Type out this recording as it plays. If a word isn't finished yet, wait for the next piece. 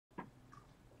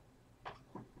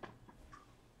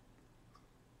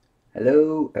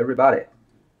Hello, everybody.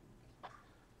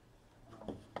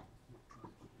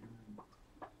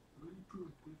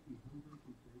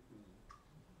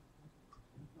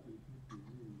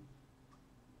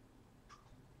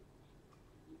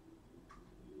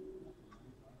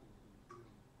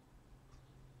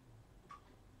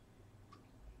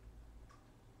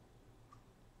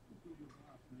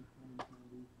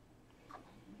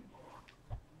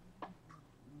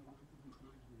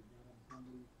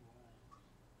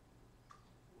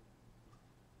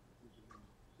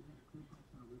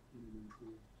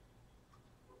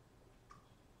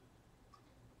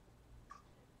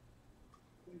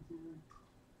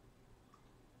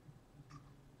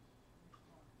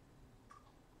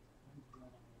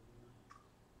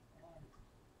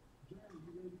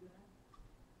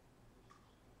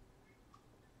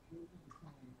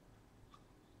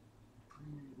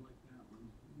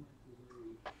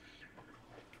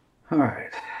 All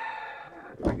right,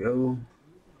 there we go.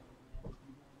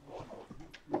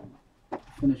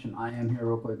 Finish an IM here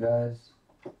real quick, guys.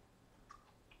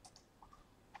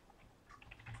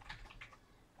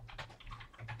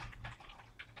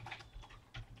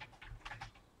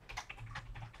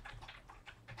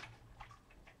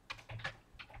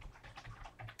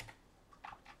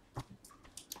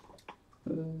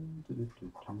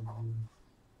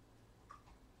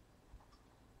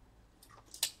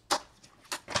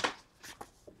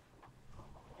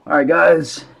 All right,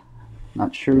 guys.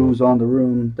 Not sure who's on the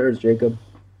room. There's Jacob.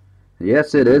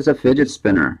 Yes, it is a fidget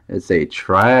spinner. It's a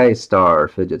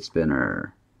TriStar fidget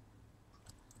spinner.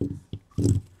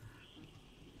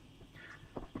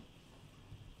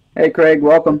 Hey, Craig,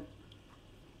 welcome.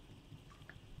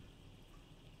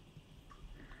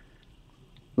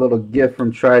 A little gift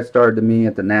from TriStar to me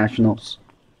at the Nationals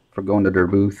for going to their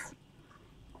booth.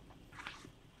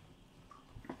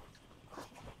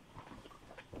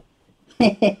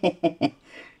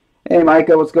 Hey,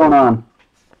 Micah, what's going on?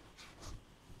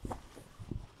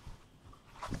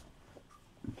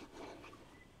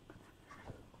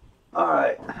 All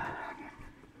right.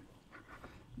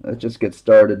 Let's just get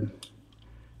started.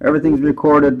 Everything's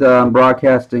recorded,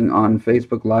 broadcasting on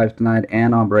Facebook Live tonight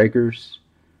and on Breakers.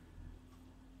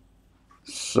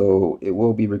 So it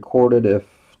will be recorded if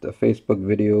the Facebook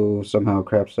video somehow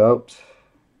craps out.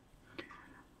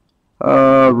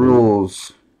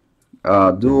 Rules.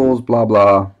 Duels, blah,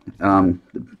 blah.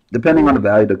 Depending on the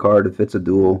value of the card, if it's a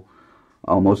duel,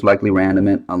 I'll most likely random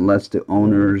it unless the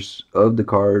owners of the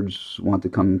cards want to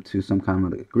come to some kind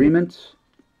of agreement.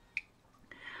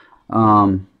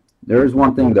 There is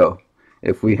one thing though.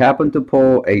 If we happen to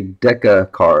pull a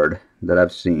Deca card that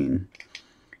I've seen,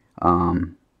 I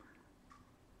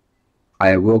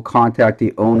will contact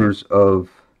the owners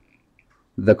of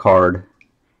the card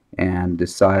and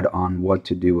decide on what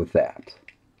to do with that.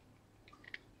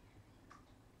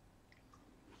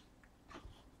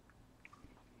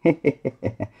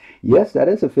 Yes, that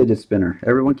is a fidget spinner.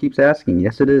 Everyone keeps asking.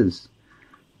 Yes, it is.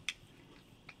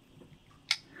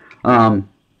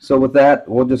 So with that,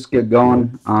 we'll just get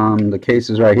going. The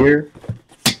case is right here.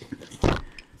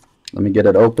 Let me get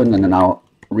it open and then I'll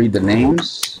read the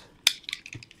names.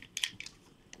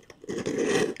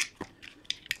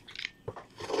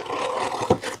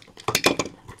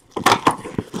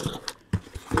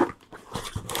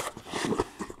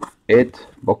 Eight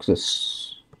boxes.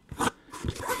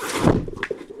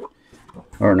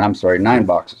 Or, I'm sorry, 9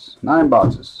 boxes. 9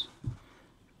 boxes.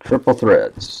 Triple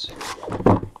threads.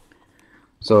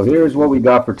 So here's what we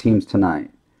got for teams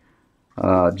tonight.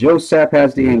 Joe Sapp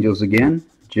has the Angels again.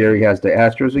 Jerry has the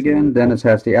Astros again. Dennis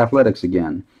has the Athletics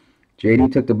again.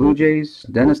 JD took the Blue Jays.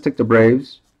 Dennis took the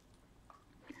Braves.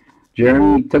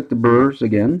 Jeremy took the Brewers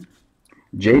again.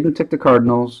 Jaden took the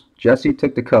Cardinals. Jesse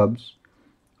took the Cubs.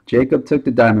 Jacob took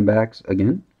the Diamondbacks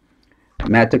again.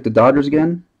 Matt took the Dodgers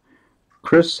again.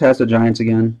 Chris has the Giants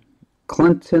again.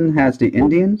 Clinton has the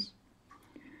Indians.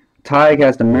 Ty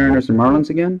has the Mariners and Marlins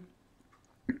again.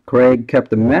 Craig kept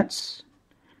the Mets.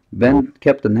 Ben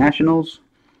kept the Nationals.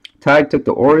 Ty took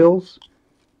the Orioles.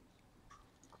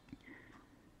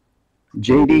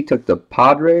 JD took the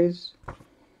Padres.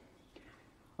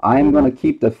 I am going to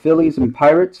keep the Phillies and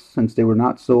Pirates since they were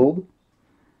not sold.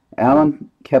 Alan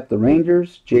kept the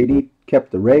Rangers. JD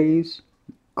kept the Rays.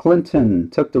 Clinton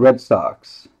took the Red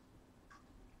Sox.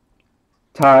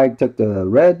 Ty took the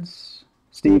Reds.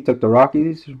 Steve took the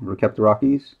Rockies, or kept the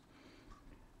Rockies.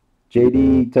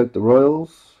 JD took the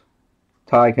Royals.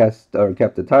 Ty kept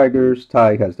the Tigers.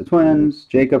 Ty has the Twins.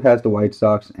 Jacob has the White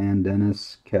Sox, and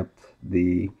Dennis kept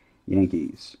the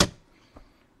Yankees.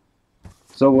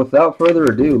 So without further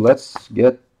ado, let's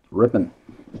get ripping.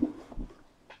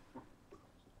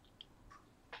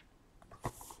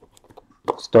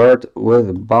 start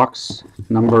with box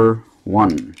number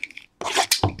 1.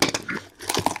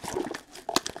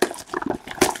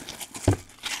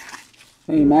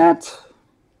 Hey Matt,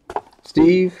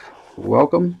 Steve,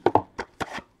 welcome.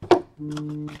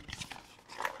 And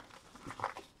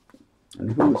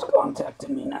who's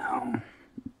contacting me now?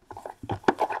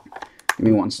 Give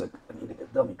me 1 second. I need to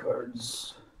get dummy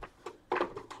cards.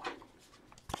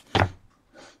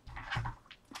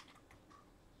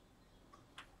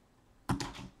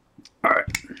 All right.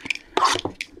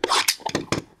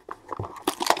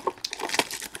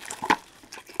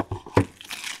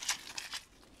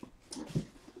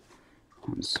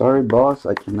 I'm sorry, boss.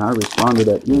 I cannot respond to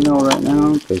that email right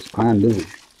now because I'm busy.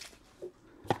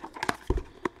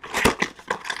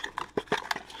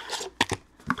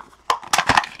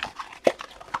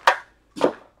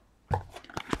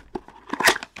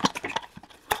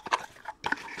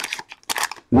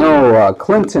 No,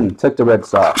 Clinton took the Red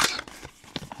Sox.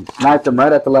 He sniped them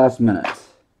right at the last minute.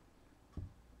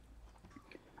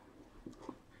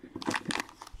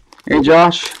 Hey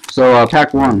Josh, so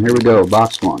pack 1, here we go,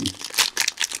 box 1.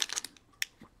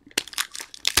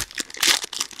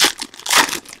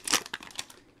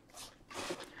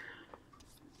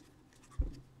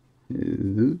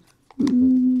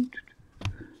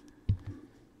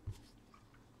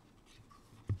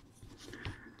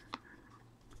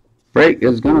 Break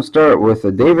is going to start with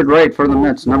a David Wright for the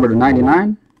Mets, number to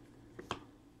 99.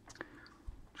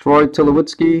 Troy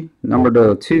Tulowitzki, number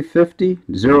to 250,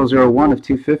 001 of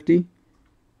 250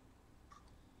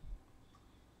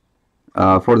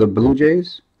 for the Blue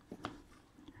Jays.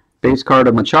 Base card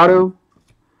of Machado.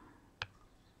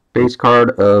 Base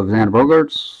card of Xander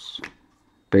Bogaerts.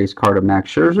 Base card of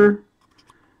Max Scherzer.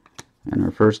 And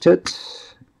our first hit,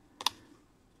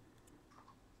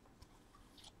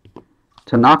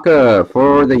 Tanaka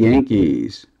for the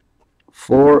Yankees.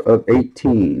 4 of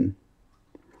 18.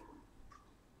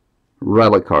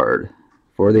 Relic card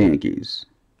for the Yankees.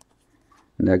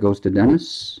 And that goes to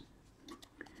Dennis.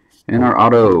 And our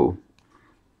auto,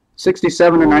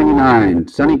 67 to 99,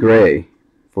 Sonny Gray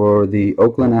for the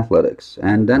Oakland Athletics.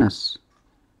 And Dennis.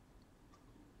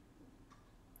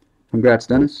 Congrats,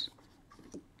 Dennis.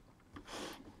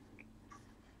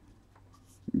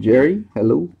 Jerry,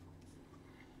 hello.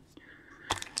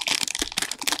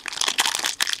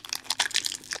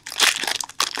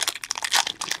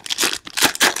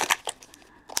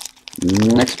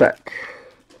 Next pack.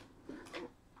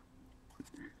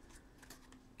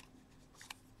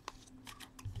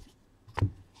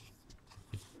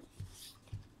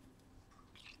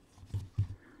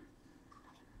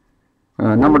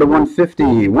 Number to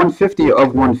 150. 150 of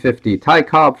 150. Ty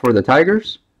Cobb for the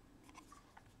Tigers.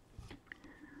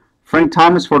 Frank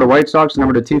Thomas for the White Sox,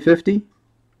 number to 250.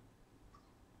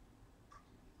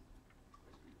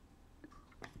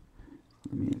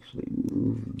 Let me actually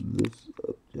move this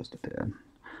up just a tad.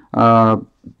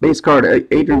 Base card,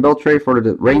 Adrian Beltre for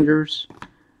the Rangers.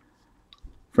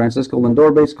 Francisco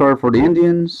Lindor base card for the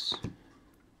Indians.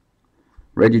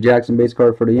 Reggie Jackson base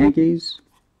card for the Yankees.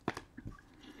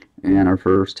 And our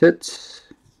first hit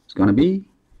is going to be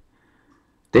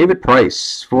David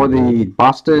Price for the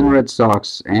Boston Red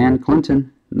Sox. And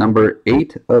Clinton, number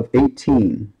 8 of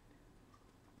 18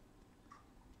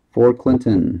 for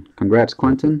Clinton. Congrats,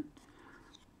 Clinton.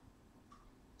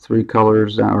 3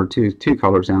 colors down, or two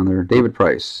colors down there. David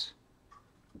Price.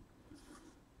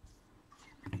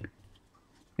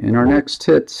 And our next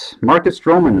hit, Marcus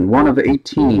Stroman, 1 of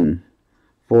 18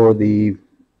 for the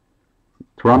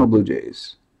Toronto Blue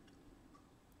Jays.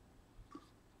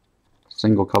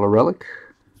 Single color relic.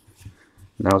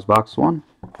 That was box 1.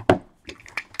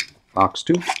 Box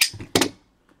 2.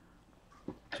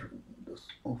 Turn this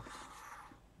off.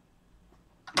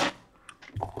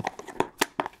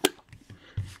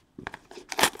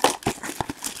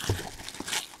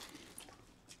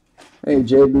 Hey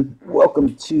Jaden,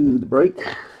 welcome to the break.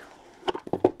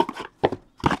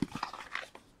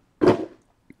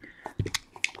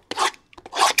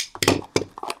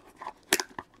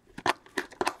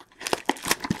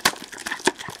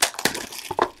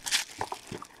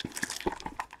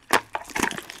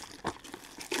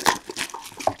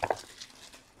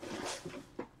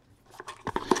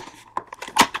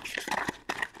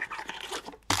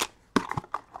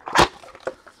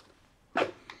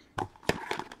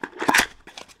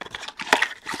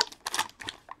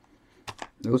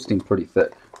 Those seem pretty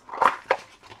thick.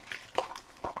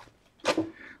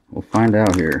 We'll find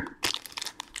out here.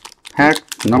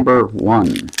 Pack number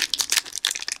 1.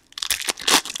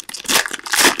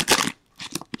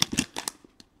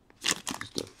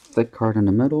 Just a thick card in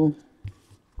the middle.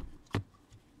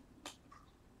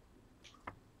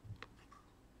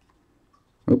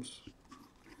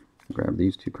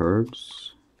 these two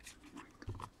cards.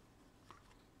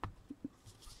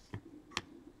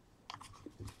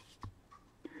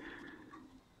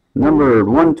 Number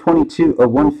 122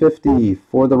 of 150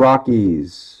 for the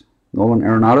Rockies, Nolan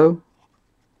Arenado.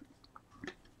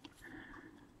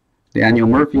 Daniel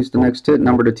Murphy's the next hit,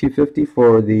 number to 250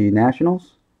 for the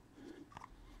Nationals.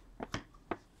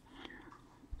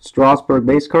 Strasburg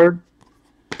base card.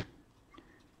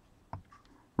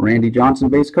 Randy Johnson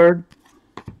base card.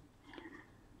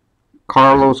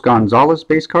 Carlos Gonzalez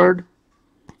base card.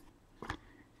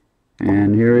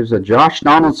 And here is a Josh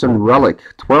Donaldson relic,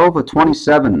 12 of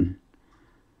 27.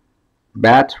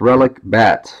 Bat relic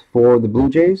bat for the Blue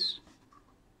Jays,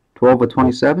 12 of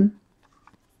 27.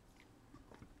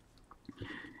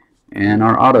 And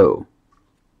our auto,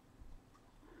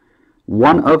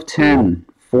 1 of 10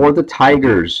 for the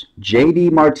Tigers, J.D.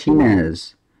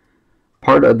 Martinez,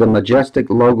 part of the majestic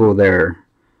logo there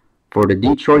for the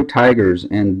Detroit Tigers,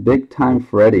 and Big Time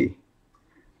Freddy,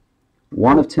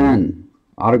 1 of 10.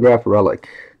 Autograph relic.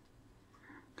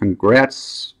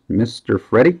 Congrats, Mr.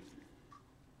 Freddy.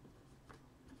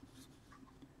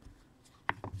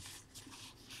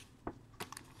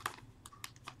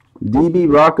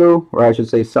 DB Rocco, or I should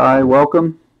say Cy,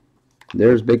 welcome.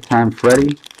 There's Big Time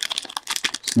Freddy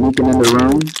sneaking in the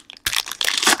room.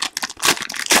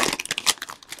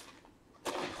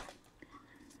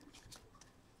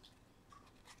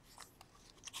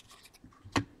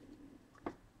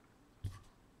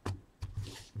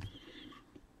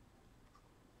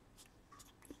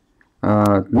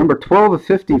 Number 12 of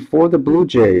 50 for the Blue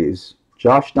Jays,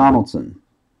 Josh Donaldson,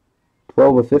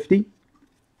 12 of 50.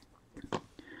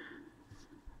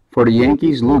 For the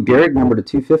Yankees, Lou Gehrig, number to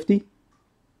 250.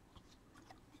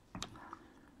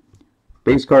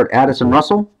 Base card, Addison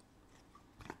Russell.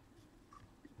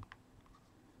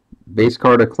 Base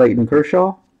card of Clayton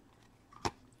Kershaw.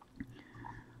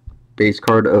 Base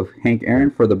card of Hank Aaron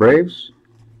for the Braves.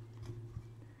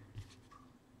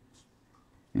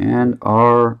 And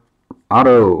our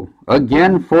auto,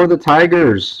 again for the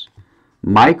Tigers,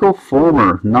 Michael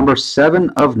Fulmer, number 7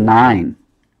 of 9.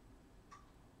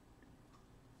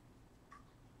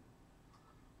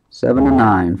 7 of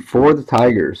 9 for the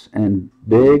Tigers, and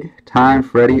Big Time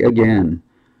Freddy again.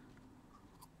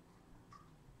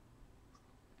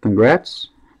 Congrats.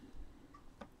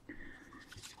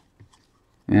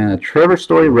 And a Trevor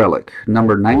Story relic,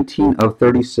 number 19 of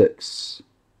 36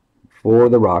 for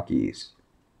the Rockies.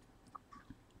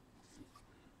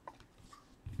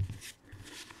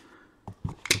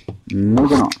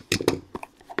 Moving on.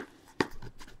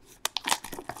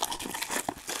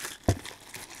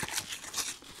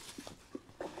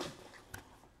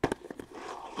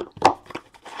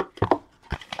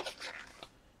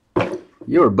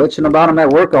 You were bitching about him at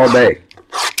work all day.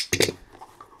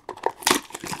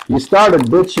 You started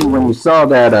bitching when you saw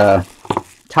that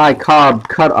Ty Cobb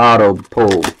cut auto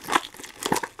pull.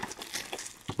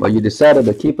 Well, you decided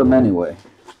to keep him anyway.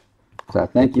 So I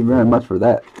thank you very much for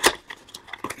that.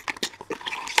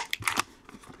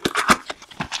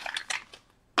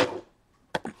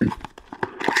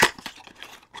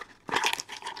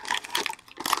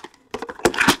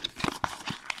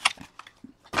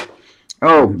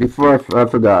 Oh, before I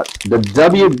forgot, the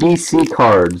WBC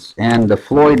cards and the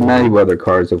Floyd Mayweather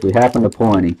cards, if we happen to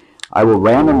pull any, I will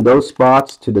random those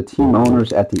spots to the team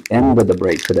owners at the end of the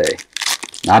break today.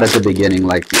 Not at the beginning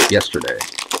like yesterday.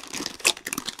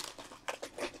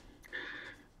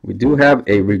 We do have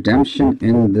a redemption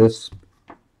in this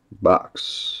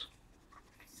box.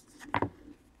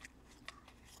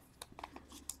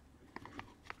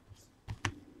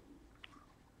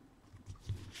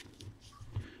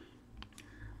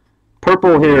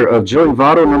 Purple here of Joey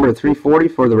Votto, number 340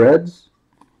 for the Reds.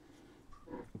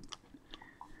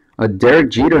 A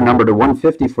Derek Jeter, number to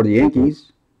 150 for the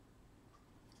Yankees.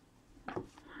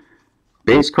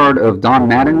 Base card of Don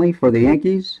Mattingly for the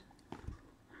Yankees.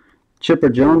 Chipper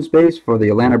Jones base for the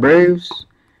Atlanta Braves.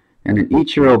 And an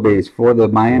Ichiro base for the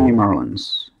Miami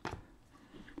Marlins.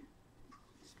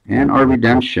 And our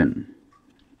redemption.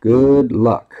 Good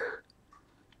luck.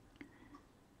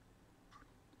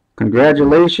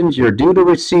 Congratulations, you're due to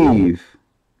receive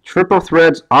Triple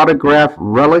Threads Autograph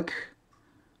Relic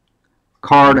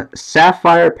card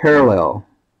Sapphire Parallel.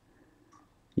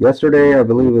 Yesterday, I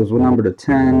believe it was number to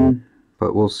 10,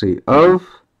 but we'll see. Of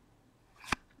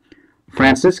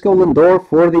Francisco Lindor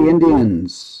for the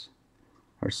Indians.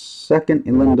 Our second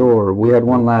in Lindor. We had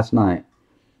one last night.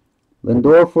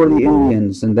 Lindor for the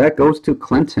Indians, and that goes to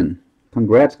Clinton.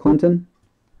 Congrats, Clinton.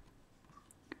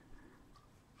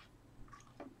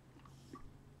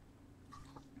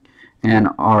 And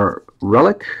our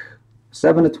relic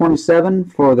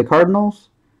 7/27 for the Cardinals,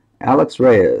 Alex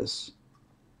Reyes.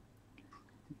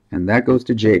 And that goes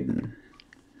to Jaden.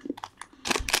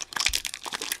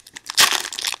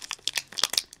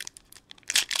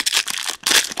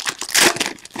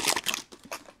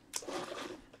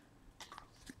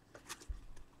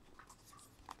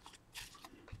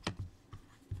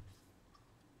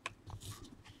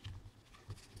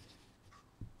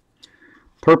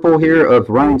 Purple here of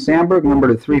Ryan Sandberg, number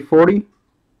to 340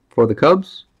 for the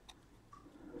Cubs.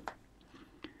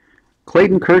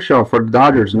 Clayton Kershaw for the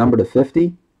Dodgers, number to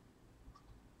 50.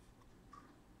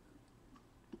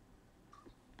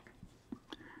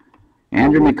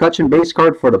 Andrew McCutchen, base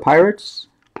card for the Pirates.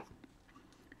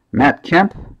 Matt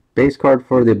Kemp, base card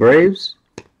for the Braves.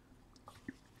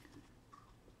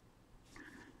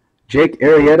 Jake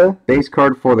Arrieta, base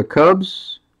card for the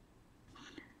Cubs.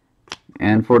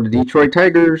 And for the Detroit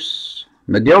Tigers,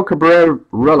 Miguel Cabrera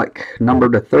relic, number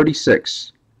to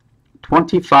 36.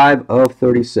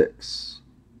 25/36.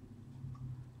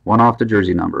 One off the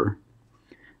jersey number.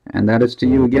 And that is to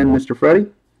you again, Mr.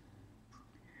 Freddie.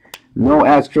 No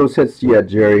Astros hits yet,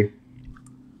 Jerry.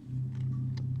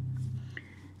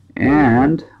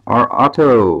 And our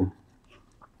auto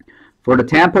for the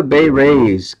Tampa Bay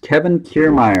Rays, Kevin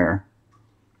Kiermaier,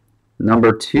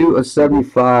 number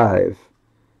 2/75.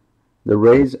 The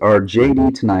Rays are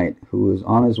JD tonight, who is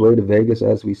on his way to Vegas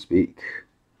as we speak.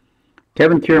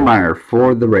 Kevin Kiermaier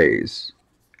for the Rays.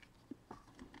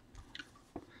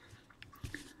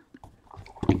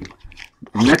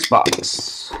 Next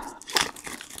box.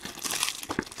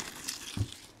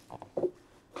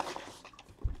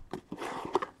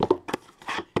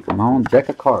 Come on, deck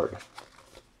a card.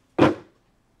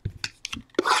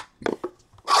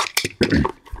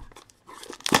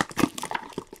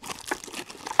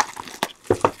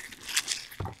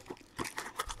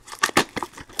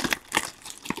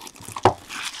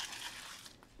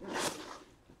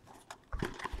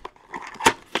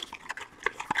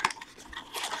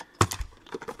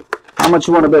 How much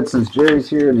you want to bet, since Jerry's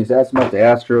here and he's asking about the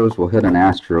Astros? We'll hit an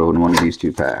Astro in one of these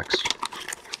two packs.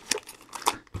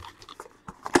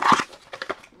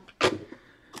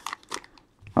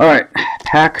 All right,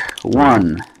 pack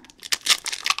 1.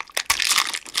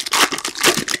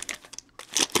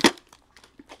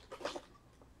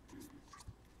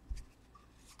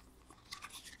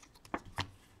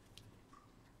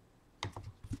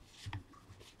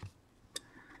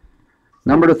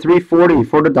 Number to 340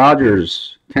 for the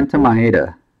Dodgers, Kenta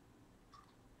Maeda.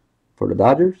 For the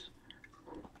Dodgers.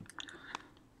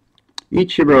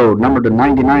 Ichiro, number to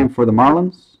 99 for the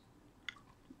Marlins.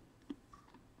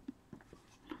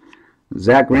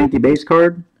 Zach Greinke base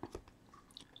card.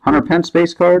 Hunter Pence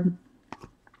base card.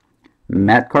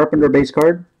 Matt Carpenter base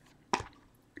card.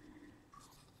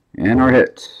 And our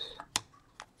hit.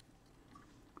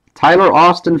 Tyler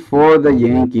Austin for the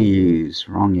Yankees.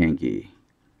 Wrong Yankee.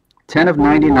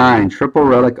 10/99 triple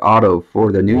relic auto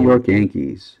for the New York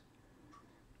Yankees.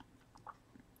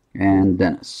 And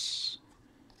Dennis.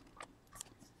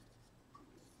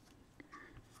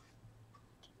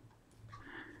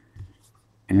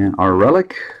 And our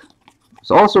relic is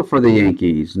also for the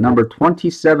Yankees. Number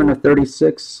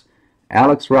 27/36,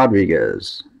 Alex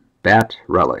Rodriguez. Bat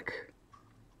relic.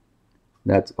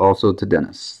 That's also to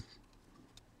Dennis.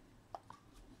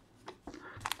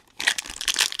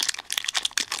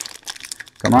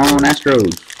 Come on,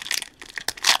 Astros.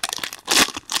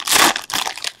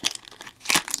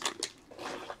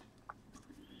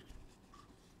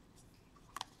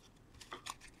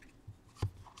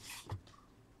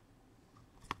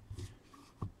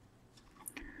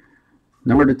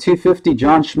 Number to 250,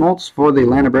 John Schmaltz for the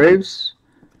Atlanta Braves.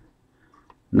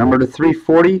 Number to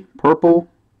 340, purple,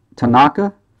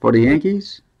 Tanaka for the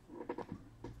Yankees.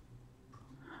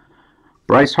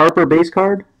 Bryce Harper base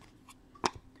card.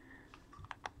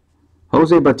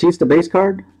 Jose Bautista base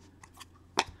card.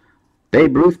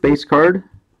 Babe Ruth base card.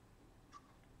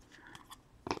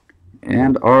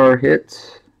 And our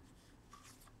hit,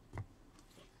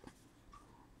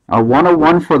 a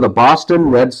 101 for the Boston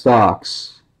Red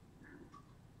Sox.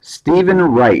 Stephen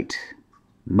Wright,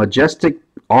 Majestic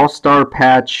All-Star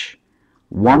Patch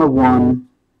 101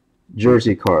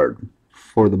 jersey card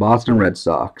for the Boston Red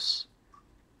Sox.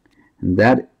 And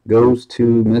that goes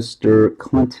to Mr.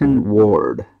 Clinton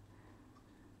Ward.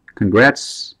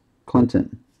 Congrats,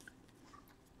 Clinton.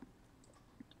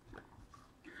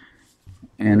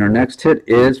 And our next hit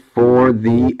is for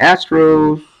the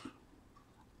Astros.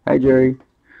 Hi, Jerry.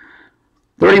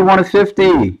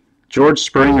 31/50, George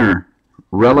Springer,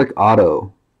 relic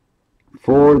auto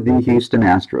for the Houston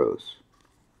Astros.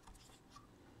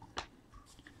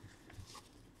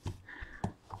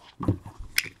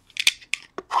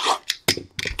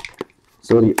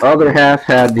 So the other half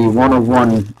had the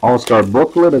 1/1 All-Star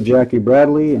booklet of Jackie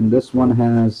Bradley, and this one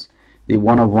has the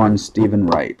 1/1 Stephen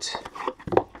Wright.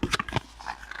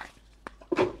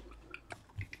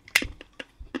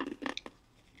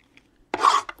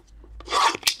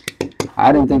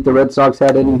 I didn't think the Red Sox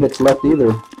had any hits left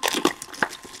either.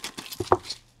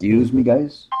 Excuse me,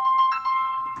 guys.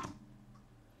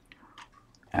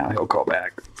 He'll call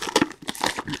back.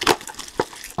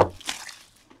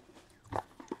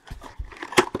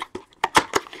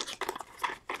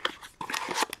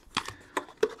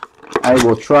 I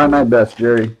will try my best,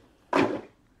 Jerry. All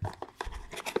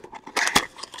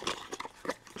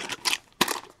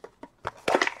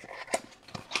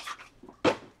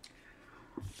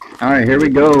right, here we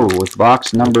go with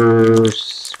box number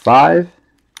 5.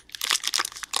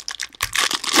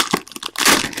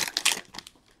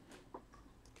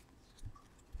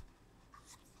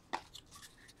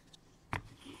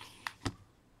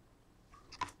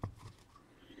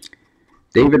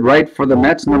 David Wright for the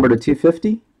Mets, number to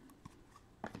 250.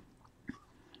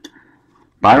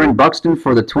 Byron Buxton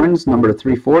for the Twins, number to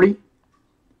 340.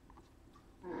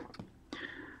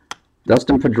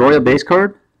 Dustin Pedroia base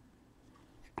card.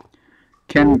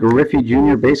 Ken Griffey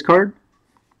Jr. base card.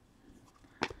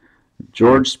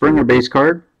 George Springer base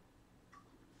card.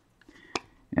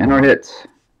 And our hit.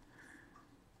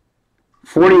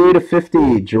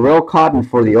 48/50, Jarrell Cotton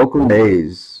for the Oakland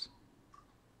A's.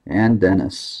 And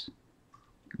Dennis.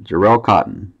 Jarrell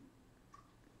Cotton.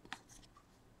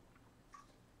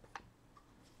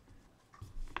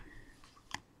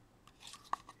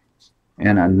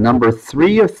 And a number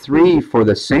 3/3 for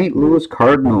the St. Louis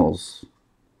Cardinals.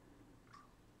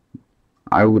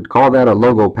 I would call that a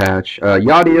logo patch.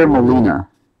 Yadier Molina.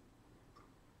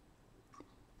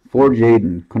 For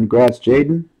Jaden. Congrats,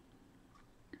 Jaden.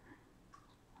 I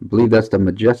believe that's the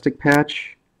Majestic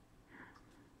patch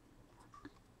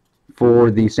for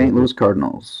the St. Louis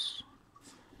Cardinals.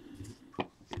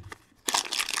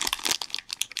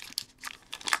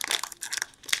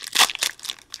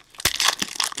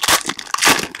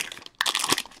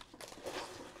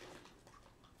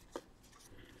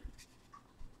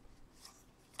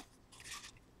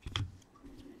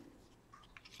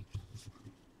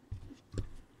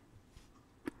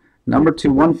 Number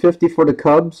to 150 for the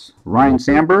Cubs, Ryan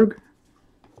Sandberg.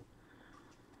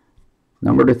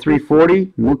 Number to 340,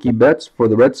 Mookie Betts for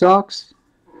the Red Sox.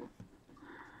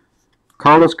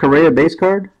 Carlos Correa base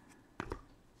card.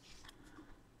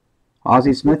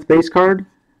 Ozzie Smith base card.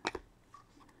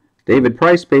 David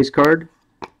Price base card.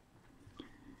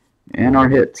 And our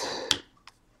hit.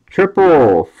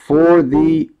 Triple for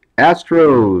the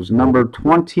Astros, number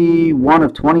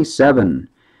 21/27.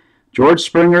 George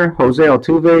Springer, Jose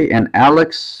Altuve, and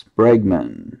Alex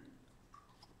Bregman.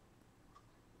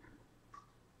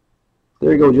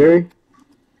 There you go, Jerry.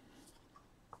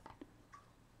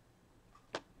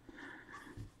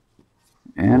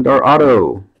 And our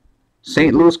auto.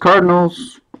 St. Louis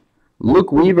Cardinals,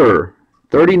 Luke Weaver,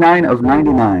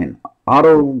 39/99.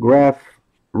 Autograph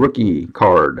rookie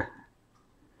card.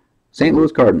 St.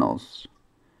 Louis Cardinals.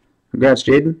 Congrats,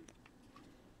 Jaden.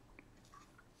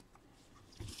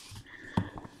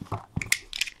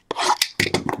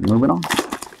 Moving on.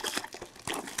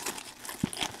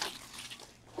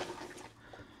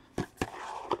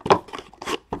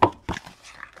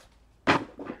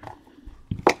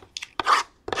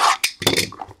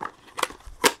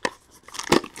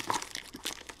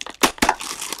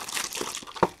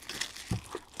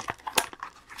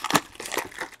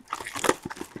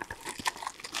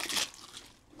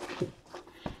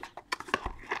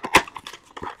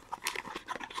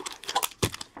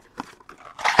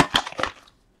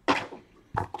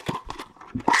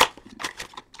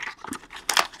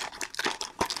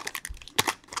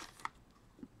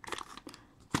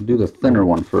 Do the thinner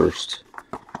one first.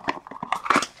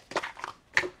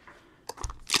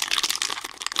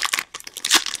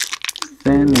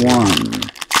 Thin one.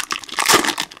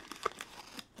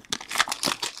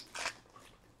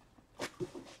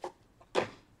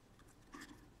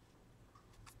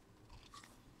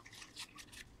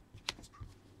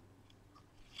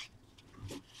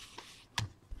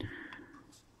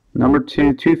 Number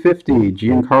 250,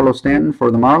 Giancarlo Stanton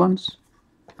for the Marlins.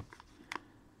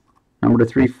 Number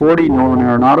 340, Nolan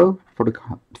Arenado for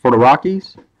the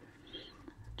Rockies.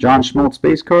 John Schmaltz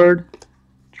base card.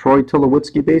 Troy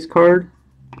Tulowitzki base card.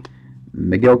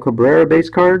 Miguel Cabrera base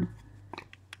card.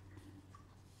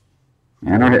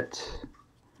 And our hit.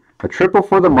 A triple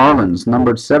for the Marlins,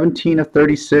 numbered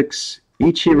 17/36.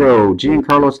 Ichiro,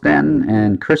 Giancarlo Stanton,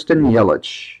 and Kristen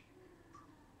Yelich.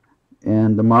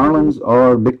 And the Marlins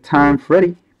are Big Time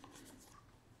Freddy.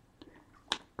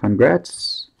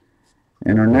 Congrats.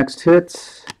 And our next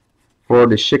hit for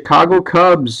the Chicago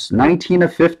Cubs, 19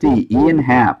 of 50, Ian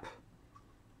Happ.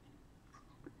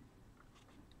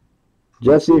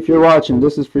 Jesse, if you're watching,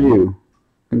 this is for you.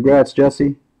 Congrats,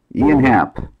 Jesse. Ian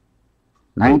Happ,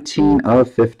 19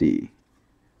 of 50.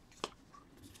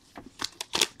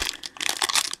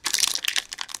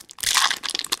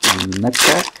 And next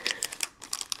pack.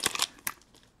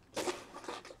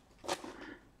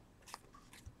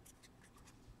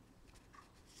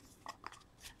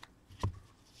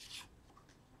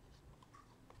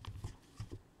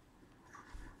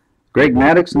 Greg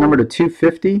Maddux, number to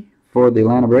 250 for the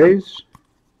Atlanta Braves.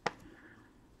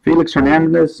 Felix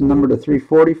Hernandez, number to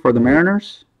 340 for the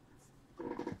Mariners.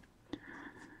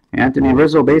 Anthony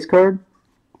Rizzo, base card.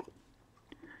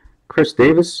 Chris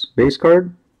Davis, base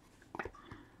card.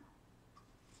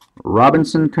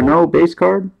 Robinson Cano, base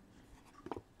card.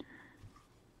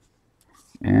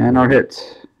 And our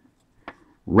hit,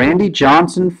 Randy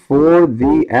Johnson for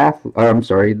the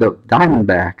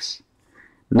Diamondbacks.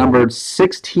 Numbered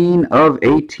 16 of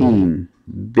 18.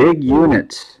 Big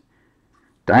unit.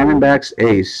 Diamondbacks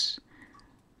ace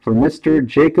for Mr.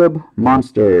 Jacob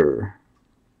Monster.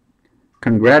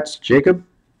 Congrats, Jacob.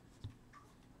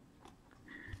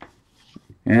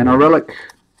 And our relic,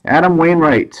 Adam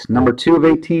Wainwright, number 2 of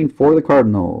 18 for the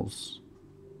Cardinals.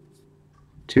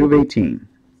 2 of 18.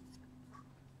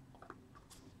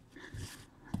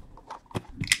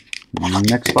 And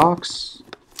next box.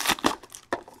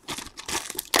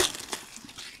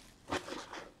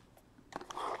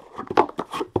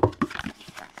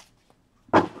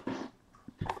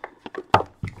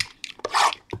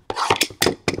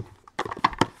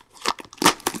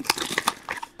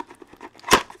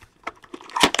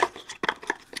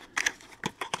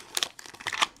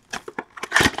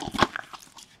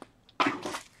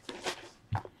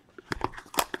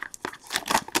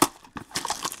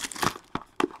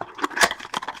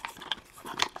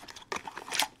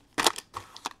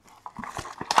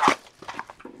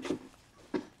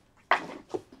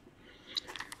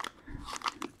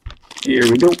 Here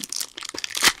we go.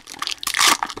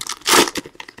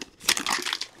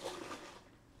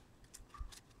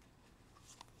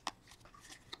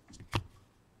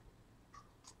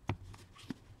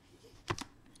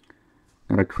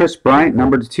 Got a Chris Bryant,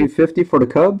 number to 250 for the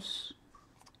Cubs.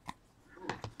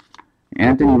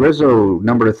 Anthony Rizzo,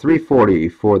 number to 340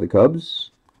 for the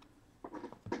Cubs.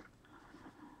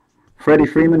 Freddie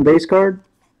Freeman, base card.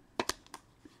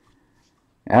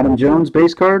 Adam Jones,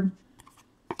 base card.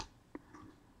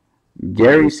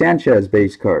 Gary Sanchez,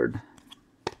 base card.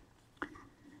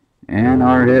 And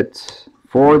our hit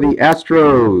for the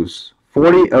Astros,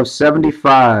 40 of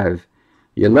 75,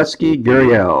 Yulieski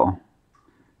Gurriel.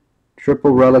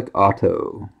 Triple relic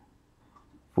auto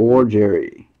for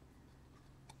Jerry.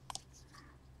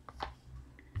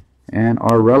 And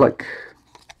our relic,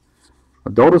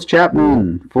 Adolis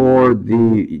Chapman for the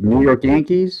New York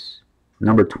Yankees,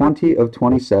 number 20 of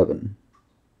 27.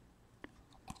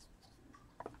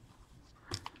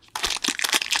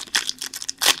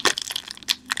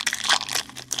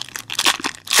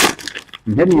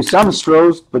 I'm hitting you some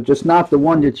Astros, but just not the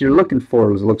one that you're looking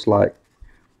for, as it looks like.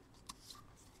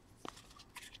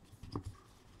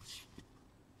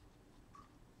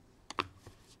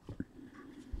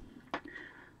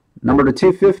 Number to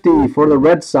 250 for the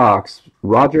Red Sox,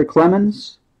 Roger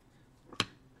Clemens.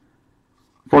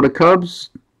 For the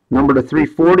Cubs, number to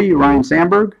 340, Ryan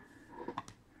Sandberg.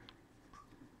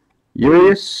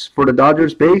 Urias for the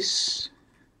Dodgers base.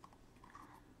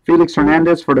 Felix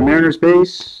Hernandez for the Mariners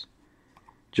base.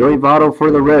 Joey Votto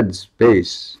for the Reds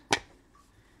base.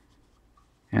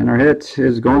 And our hit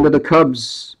is going to the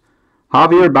Cubs,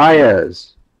 Javier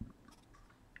Baez.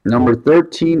 Number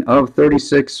 13 of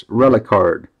 36 relic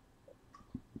card.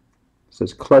 It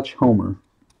says Clutch Homer.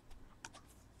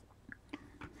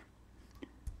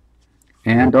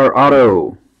 And our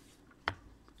auto,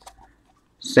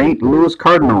 St. Louis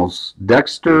Cardinals,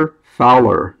 Dexter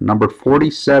Fowler, number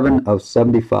 47 of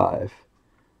 75.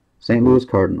 St. Louis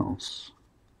Cardinals.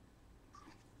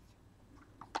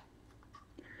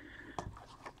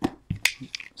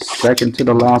 Second to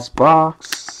the last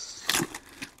box.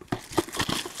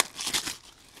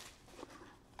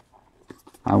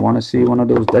 I want to see one of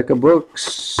those Deca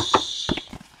books.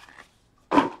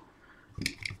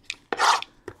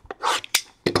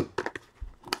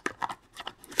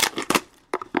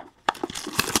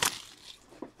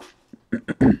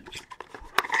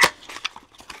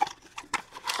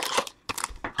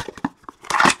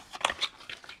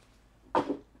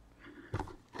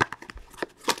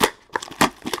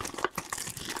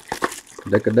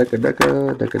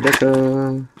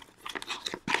 Deca.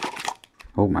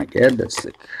 Oh my god, that's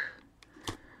thick.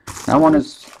 That one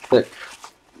is thick.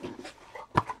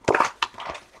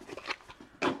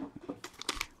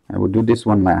 I will do this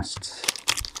one last.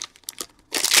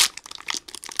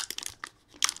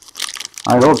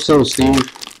 I hope so,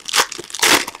 Steve.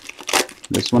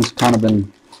 This one's kind of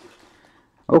been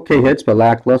okay hits, but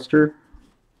lackluster.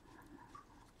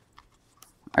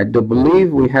 I do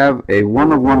believe we have a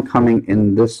 1/1 coming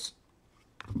in this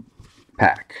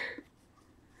pack.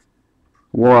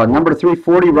 Well, number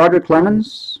 340, Roger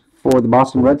Clemens for the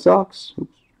Boston Red Sox.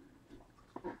 Oops.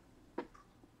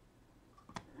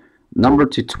 Number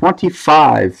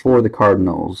 225 for the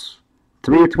Cardinals.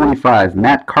 3/25,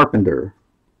 Matt Carpenter.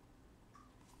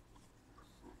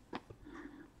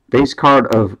 Base card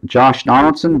of Josh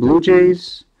Donaldson, Blue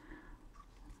Jays.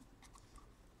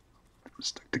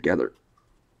 Stuck together.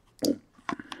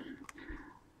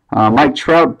 Mike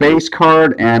Trout base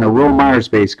card and a Will Myers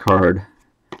base card.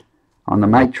 On the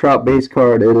Mike Trout base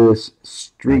card, it is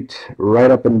streaked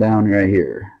right up and down right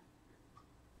here.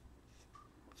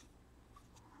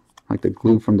 Like the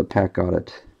glue from the pack got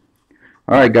it.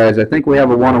 Alright guys, I think we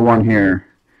have a 1/1 here.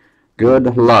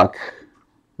 Good luck.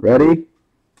 Ready?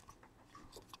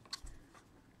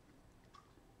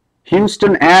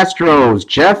 Houston Astros,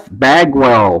 Jeff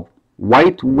Bagwell,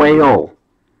 White Whale.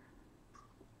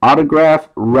 Autograph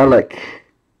relic.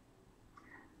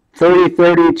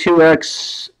 30/30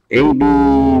 2X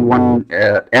AB1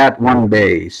 at 1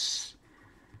 base.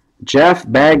 Jeff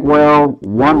Bagwell,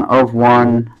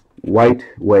 1/1, White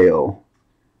Whale.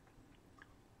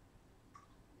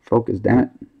 Focus, damn it.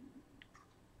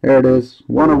 There it is.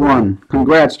 1/1.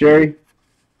 Congrats, Jerry.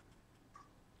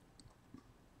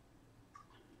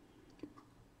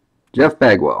 Jeff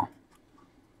Bagwell.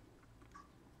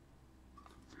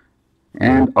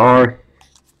 And our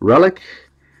relic,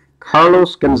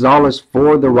 Carlos Gonzalez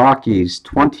for the Rockies,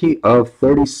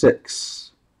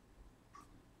 20/36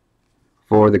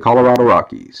 for the Colorado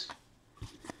Rockies.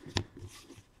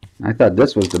 I thought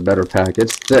this was the better pack.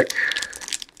 It's thick.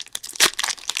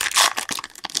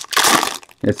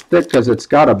 It's thick because it's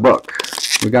got a book.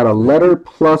 We got a letter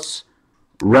plus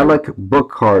relic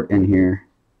book card in here.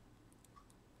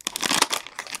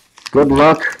 Good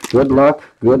luck, good luck,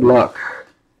 good luck.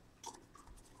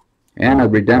 And a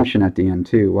redemption at the end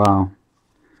too. Wow.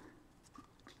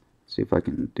 Let's see if I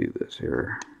can do this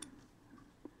here.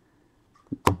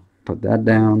 Put that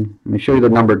down. Let me show you the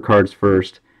numbered cards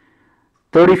first.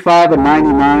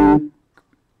 35/99,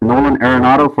 Nolan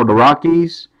Arenado for the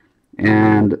Rockies.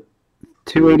 And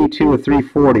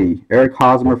 282/340, Eric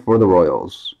Hosmer for the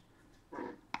Royals.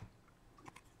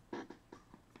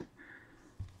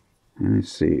 Let me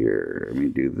see here. Let me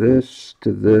do this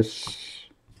to this.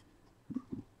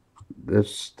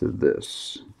 This to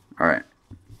this. Alright.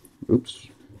 Oops.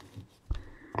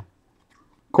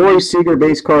 Corey Seager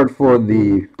base card for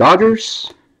the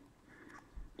Dodgers.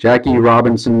 Jackie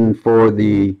Robinson for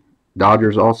the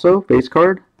Dodgers also, base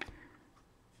card.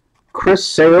 Chris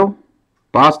Sale,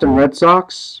 Boston Red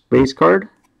Sox, base card.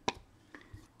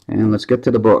 And let's get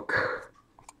to the book.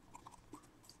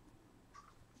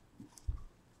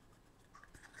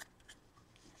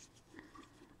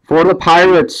 For the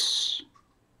Pirates,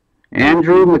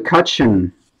 Andrew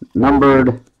McCutchen,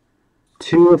 numbered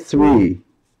 2/3.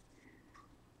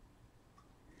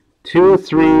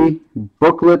 2/3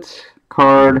 booklet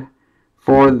card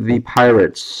for the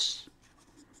Pirates.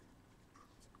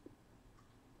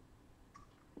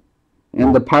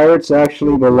 And the Pirates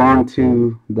actually belong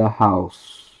to the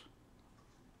house.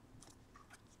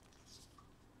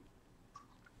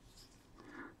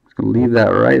 I'll leave that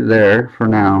right there for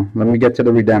now. Let me get to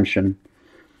the redemption.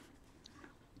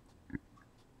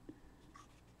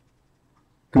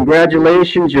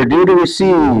 Congratulations, you're due to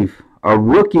receive a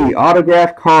rookie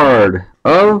autograph card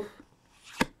of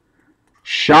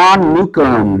Sean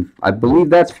Newcomb. I believe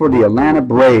that's for the Atlanta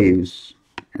Braves.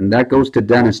 And that goes to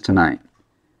Dennis tonight.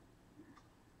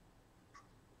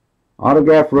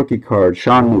 Autograph rookie card,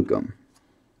 Sean Newcomb.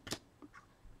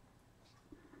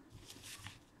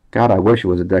 God, I wish it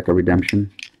was a deck of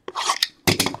redemption.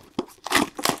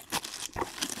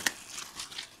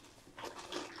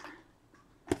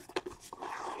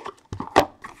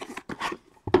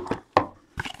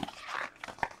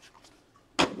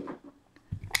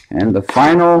 And the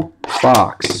final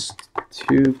box,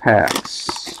 2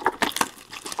 packs.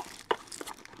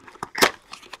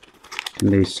 Can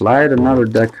they slide another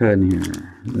deck in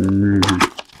here?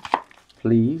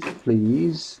 Please,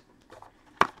 please.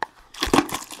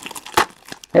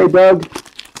 Hey, Doug.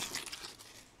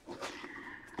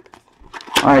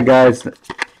 Alright, guys. I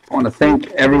want to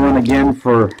thank everyone again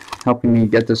for helping me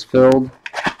get this filled.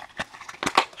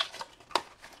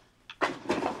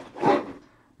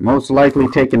 Most likely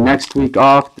taking next week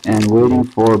off and waiting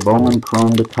for Bowman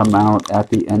Chrome to come out at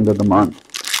the end of the month.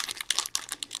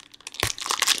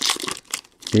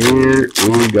 Here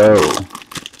we go.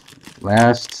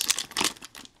 Last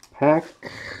pack,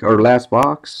 or last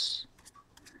box.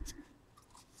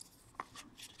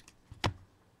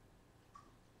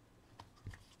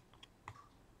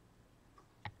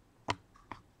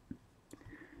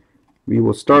 We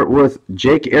will start with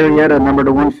Jake Arrieta, number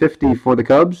to 150 for the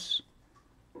Cubs.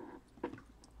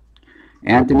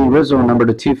 Anthony Rizzo, number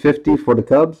to 250 for the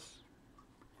Cubs.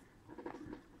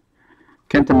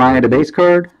 Kenta Maeda, base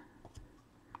card.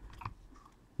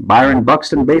 Byron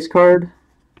Buxton, base card.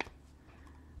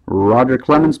 Roger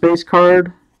Clemens, base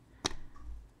card. I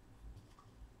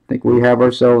think we have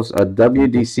ourselves a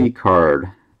WDC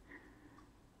card.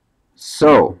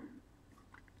 So,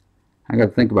 I got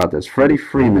to think about this. Freddie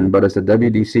Freeman, but it's a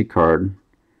WDC card.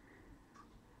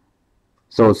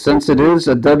 So since it is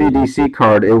a WDC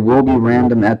card, it will be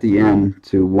random at the end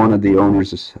to one of the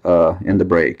owners in the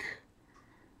break.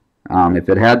 If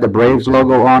it had the Braves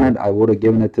logo on it, I would have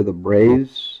given it to the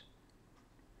Braves.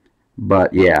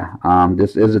 But yeah,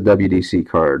 this is a WDC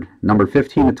card. Number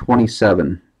 15 to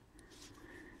 27.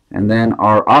 And then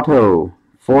our auto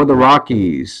for the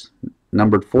Rockies,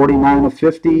 numbered 49 of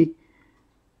 50,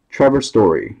 Trevor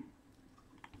Story.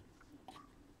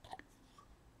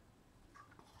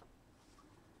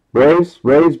 Braves?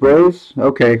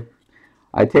 Okay.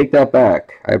 I take that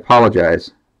back. I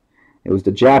apologize. It was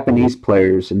the Japanese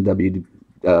players in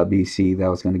WBC that I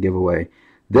was going to give away.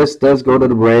 This does go to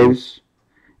the Braves,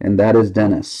 and that is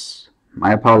Dennis.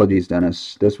 My apologies,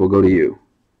 Dennis. This will go to you.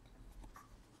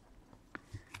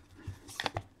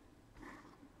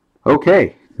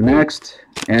 Okay, next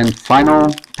and final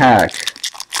pack.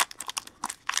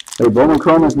 Hey, Bowman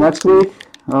Chrome is next week?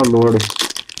 Oh, Lord.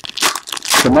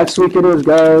 So next week it is,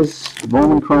 guys.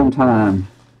 Bowman Chrome time.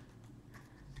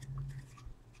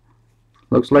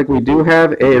 Looks like we do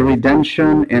have a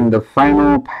redemption in the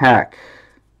final pack.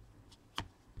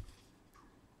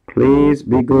 Please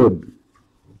be good.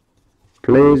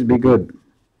 Please be good.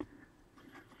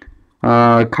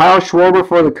 Kyle Schwarber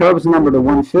for the Cubs, number to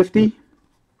 150.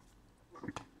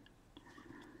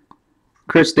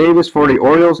 Chris Davis for the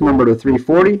Orioles, number to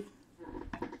 340.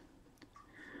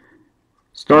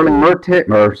 Starling Marte,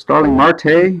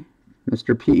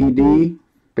 Mr. PED,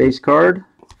 base card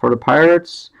for the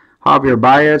Pirates. Javier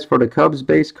Baez for the Cubs,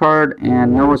 base card.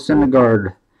 And Noah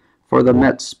Syndergaard for the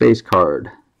Mets, base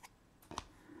card.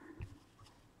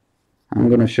 I'm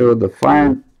going to show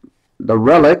the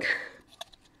relic,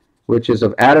 which is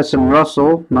of Addison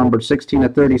Russell, numbered 16 to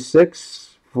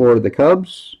 36 for the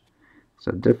Cubs. It's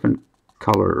a different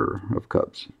color of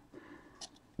Cubs.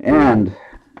 And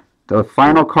the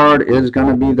final card is going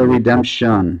to be the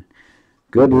redemption.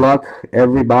 Good luck,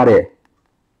 everybody.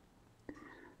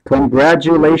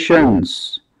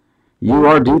 Congratulations. You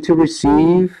are due to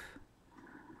receive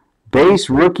Base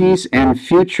Rookies and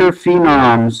Future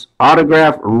Phenoms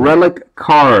autograph relic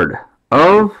card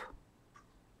of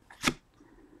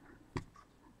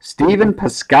Stephen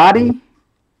Piscotty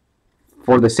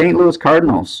for the St. Louis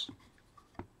Cardinals.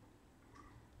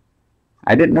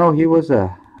 I didn't know he was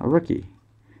a rookie.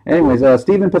 Anyways,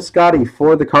 Stephen Piscotty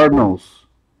for the Cardinals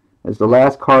is the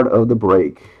last card of the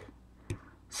break.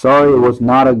 Sorry, it was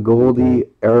not a Goldie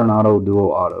Arenado duo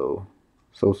auto.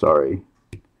 So sorry.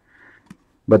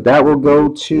 But that will go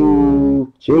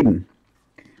to Jaden.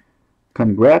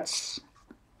 Congrats.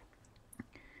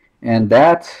 And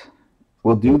that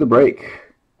will do the break.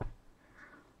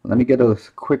 Let me get a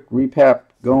quick recap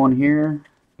going here.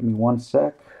 Give me one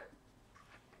sec.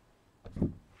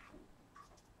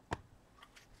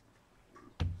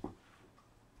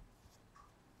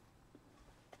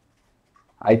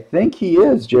 I think he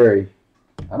is, Jerry.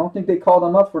 I don't think they called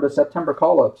him up for the September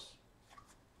call-ups.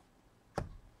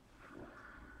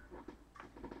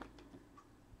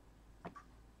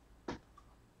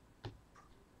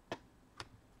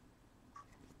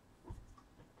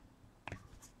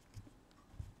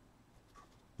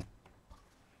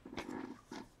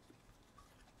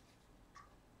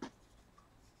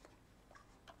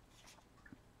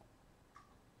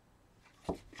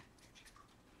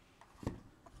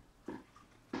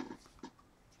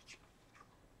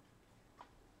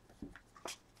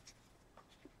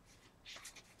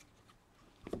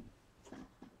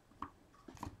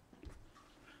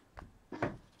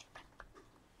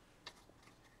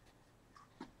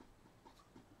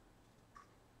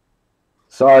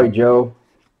 Sorry, Joe.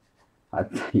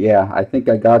 Yeah, I think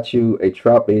I got you a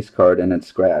Trout base card and it's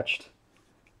scratched.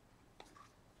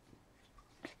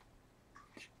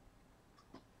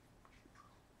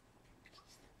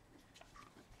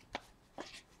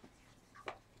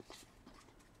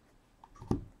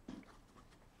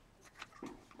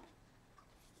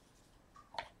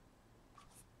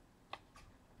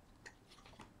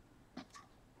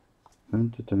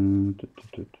 Alright,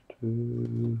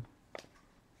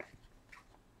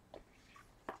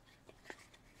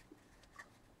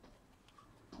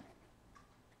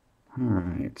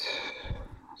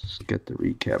 let's get the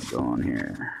recap going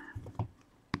here.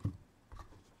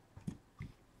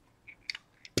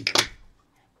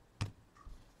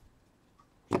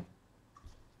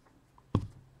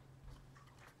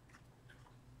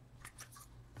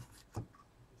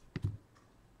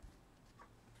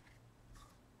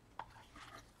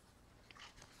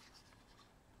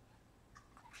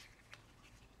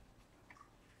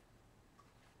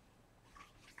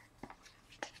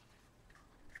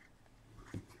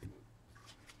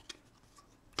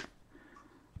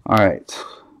 Alright,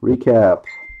 recap.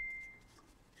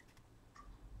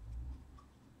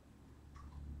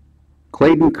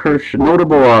 Clayton Kershaw,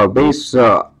 notable base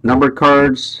numbered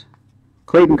cards.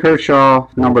 Clayton Kershaw,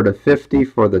 number to 50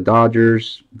 for the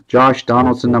Dodgers. Josh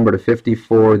Donaldson, number to 50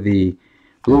 for the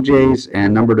Blue Jays.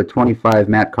 And number to 25,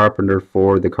 Matt Carpenter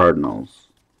for the Cardinals.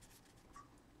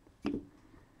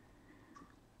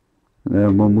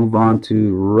 Then we'll move on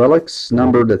to relics.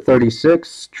 Number to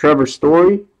 36, Trevor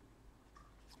Story.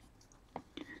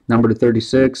 Number to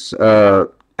 36,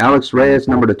 Alex Reyes,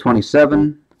 number to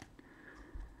 27.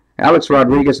 Alex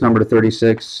Rodriguez, number to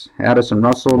 36. Addison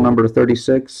Russell, number to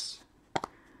 36.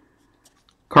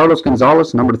 Carlos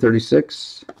Gonzalez, number to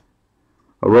 36.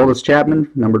 Aroldis Chapman,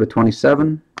 number to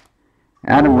 27.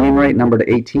 Adam Wainwright, number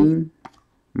to 18.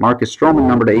 Marcus Stroman,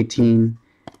 number to 18.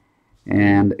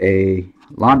 And a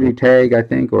laundry tag, I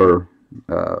think, or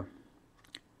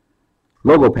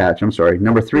logo patch, I'm sorry,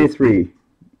 number 3-3.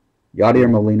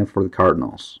 Yadier Molina for the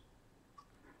Cardinals.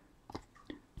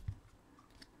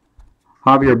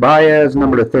 Javier Baez,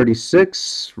 number to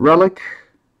 36, relic.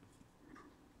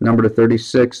 Number to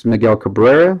 36, Miguel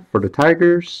Cabrera for the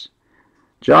Tigers.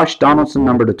 Josh Donaldson,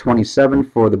 number to 27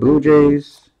 for the Blue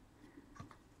Jays.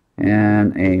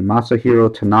 And a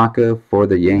Masahiro Tanaka for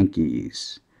the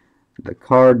Yankees. The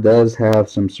card does have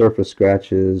some surface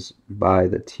scratches by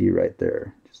the T right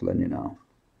there, just letting you know.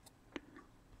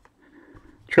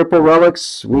 Triple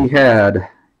relics, we had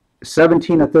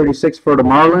 17 of 36 for the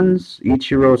Marlins,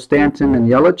 Ichiro, Stanton, and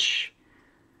Yelich.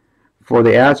 For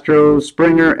the Astros,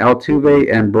 Springer, Altuve,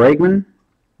 and Bregman,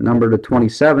 number to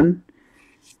 27.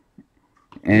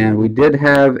 And we did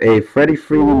have a Freddie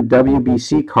Freeman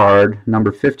WBC card,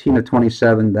 number 15 of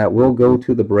 27, that will go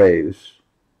to the Braves.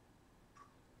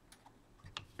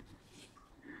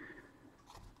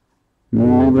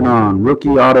 Moving on, rookie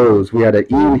autos. We had an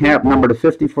Ian Happ, number to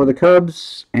 50 for the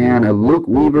Cubs, and a Luke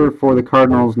Weaver for the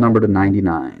Cardinals, number to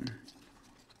 99.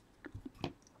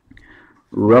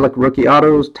 Relic rookie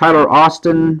autos. Tyler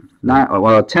Austin,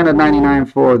 10 of 99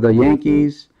 for the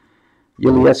Yankees.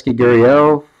 Yulieski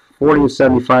Gurriel, 40 of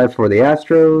 75 for the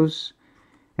Astros.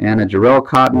 And a Jarrell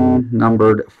Cotton,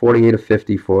 numbered 48 of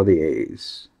 50 for the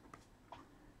A's.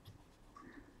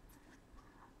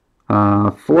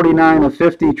 49 of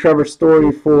 50, Trevor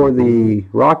Story for the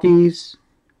Rockies.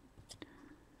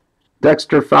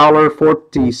 Dexter Fowler,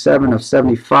 47 of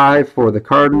 75 for the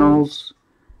Cardinals.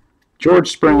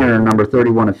 George Springer, number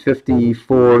 31 of 50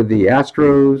 for the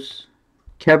Astros.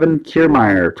 Kevin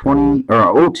Kiermaier,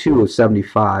 02 of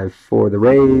 75 for the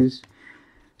Rays.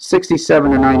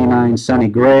 67 of 99, Sonny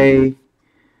Gray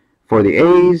for the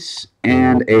A's.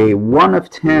 And a 1 of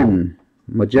 10,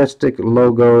 Majestic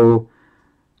logo,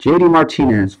 JD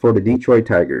Martinez for the Detroit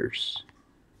Tigers.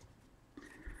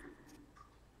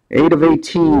 8 of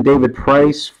 18, David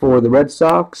Price for the Red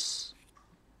Sox.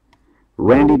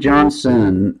 Randy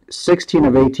Johnson, 16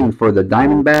 of 18 for the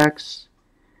Diamondbacks.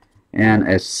 And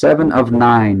a 7 of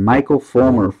 9, Michael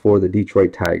Fulmer for the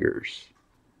Detroit Tigers.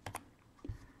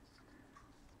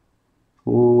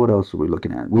 What else are we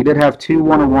looking at? We did have 2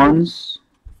 101s.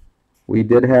 We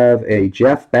did have a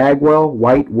Jeff Bagwell,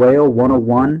 White Whale,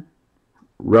 101.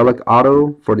 Relic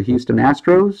auto for the Houston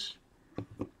Astros.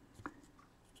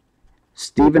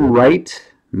 Stephen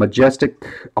Wright, Majestic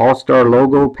All-Star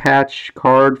logo patch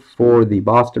card for the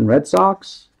Boston Red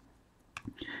Sox.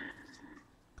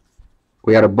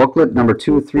 We had a booklet, number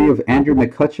 2 of 3 of Andrew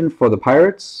McCutchen for the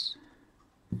Pirates.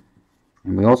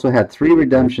 And we also had 3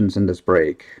 redemptions in this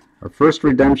break. Our first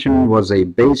redemption was a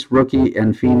base rookie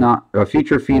and future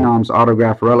Phenoms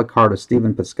autograph relic card of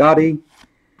Stephen Piscotty.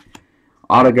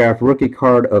 Autograph rookie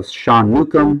card of Sean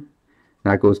Newcomb.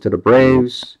 That goes to the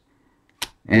Braves.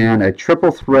 And a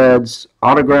Triple Threads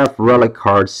autograph relic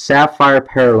card, Sapphire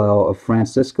Parallel of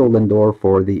Francisco Lindor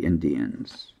for the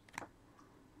Indians.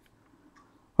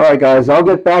 Alright guys, I'll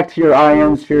get back to your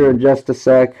IMs here in just a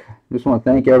sec. Just want to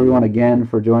thank everyone again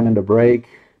for joining the break.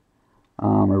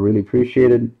 I really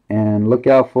appreciate it. And look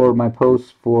out for my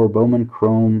posts for Bowman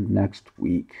Chrome next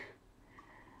week.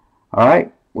 All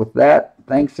right. With that,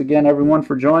 thanks again, everyone,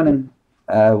 for joining.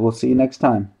 We'll see you next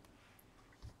time.